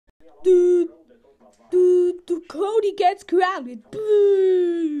The Cody gets grounded.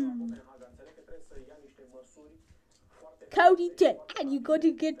 Boo! Cody dead, and you got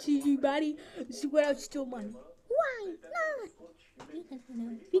to get to your body without steal money. Why not?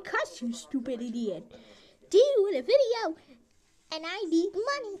 Because you stupid idiot. Do the video, and I need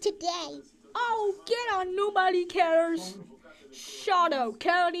money today. Oh, get on, nobody cares. Shut up,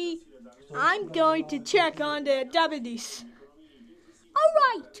 Cody. I'm going to check on the deputies.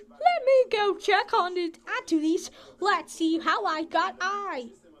 Alright, let me go check on the deputies. Let's see how I got I.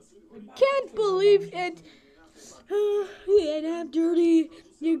 Can't believe it. And I'm dirty.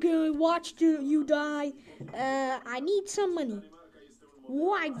 You're gonna watch you die. I need some money.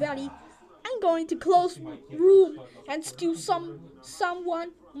 Why, buddy? I'm going to close room and steal some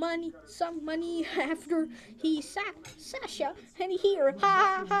money after he sacked Sasha and here. Ha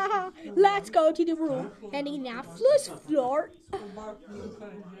ha ha ha. Let's go to the room and in the first floor.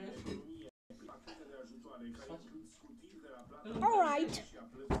 Alright.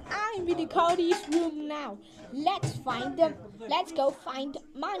 I'm in the Codys room now. Let's find them. Let's go find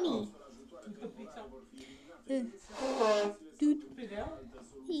money.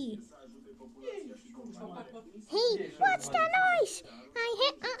 Hey, what's that noise?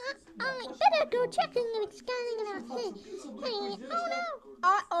 I better go check what's going on. Hey, oh no.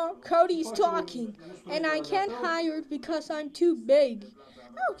 Uh-oh, Cody's talking, and I can't hire it because I'm too big.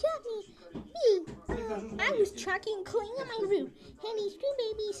 Oh, Gummy, I was trying to clean up my room, and these two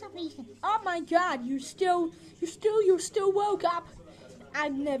babies some reason. Oh my God, you're still woke up.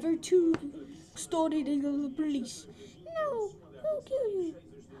 I've never started the police. No, who killed you?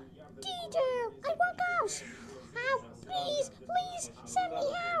 Detail, I woke out. Oh, please, send me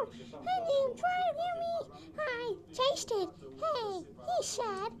out. And you try to kill me. I tasted. Hey, he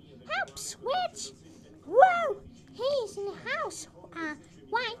said, help switch. Whoa, he's in the house.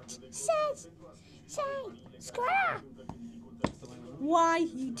 White says, say, square. Why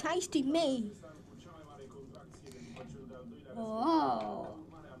you tasting me? Oh,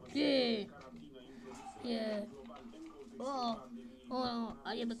 yeah. Oh,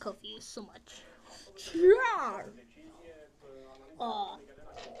 I am confused so much. Sure.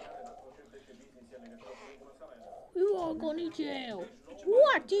 You are going to jail.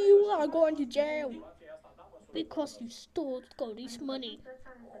 What do you are going to jail? Because you stole Cody's money.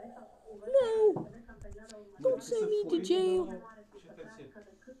 No, don't send me to jail.